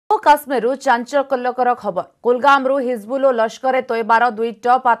काश्मीर चांचल्यकर खबर कुलगाम हिजबुल और लश्कर ए तोयबार दुई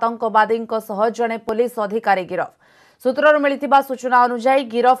टप आतंकवादी जड़े पुलिस अधिकारी गिरफ सूत्रु मिलता सूचना अनुसार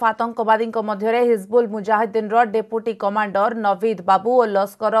गिरफ आतंकवादी मध्य हिजबुल मुजाहिद्दीन डेपुटी कमांडर नवीद बाबू और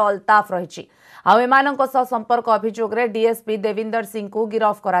लश्कर अल्ताफ रही संपर्क अभियोग डीएसपी देविंदर सिंह को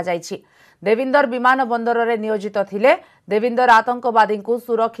गिरफ करा देविंदर विमान बंदर में नियोजित थिले। देविंदर आतंकवादी को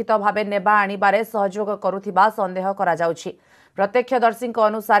सुरक्षित भावे नेबा आनिबारे सहयोग करुथिबा संदेह करा जाउछि। प्रत्यक्षदर्शी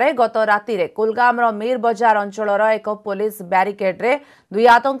अनुसार गत राति रे कुलगाम मीर बजार अंचलर एक पुलिस ब्यारिकेड्रे दुई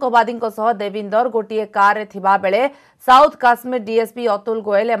आतंकवादी देविंदर गोटे कार रे थिबा बेले साउथ काश्मीर डीएसपी अतुल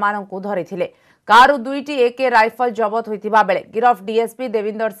गोयल एमानंकु धरिथिले। कारु दुईटी एके राइफल जबत होइथिबा बेले गिरफ डीएसपी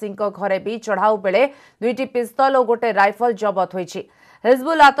देविंदर सिंह घरे भी चढ़ाऊ बेले दुईटी पिस्तल और गोटे राइफल जबत होइछि।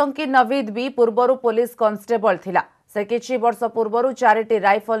 हिजबुल आतंकी नवीद भी पूर्वरु पुलिस कांस्टेबल थिला। से किछि वर्ष पूर्वरु 4टी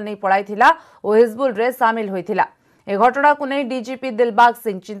राइफल नहीं पड़ाइथिला और हिजबुल रे शामिल होइथिला। ए घटना को नहीं डीजीपी दिलबाग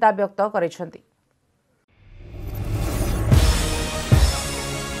सिंह चिंता व्यक्त करिसेंति।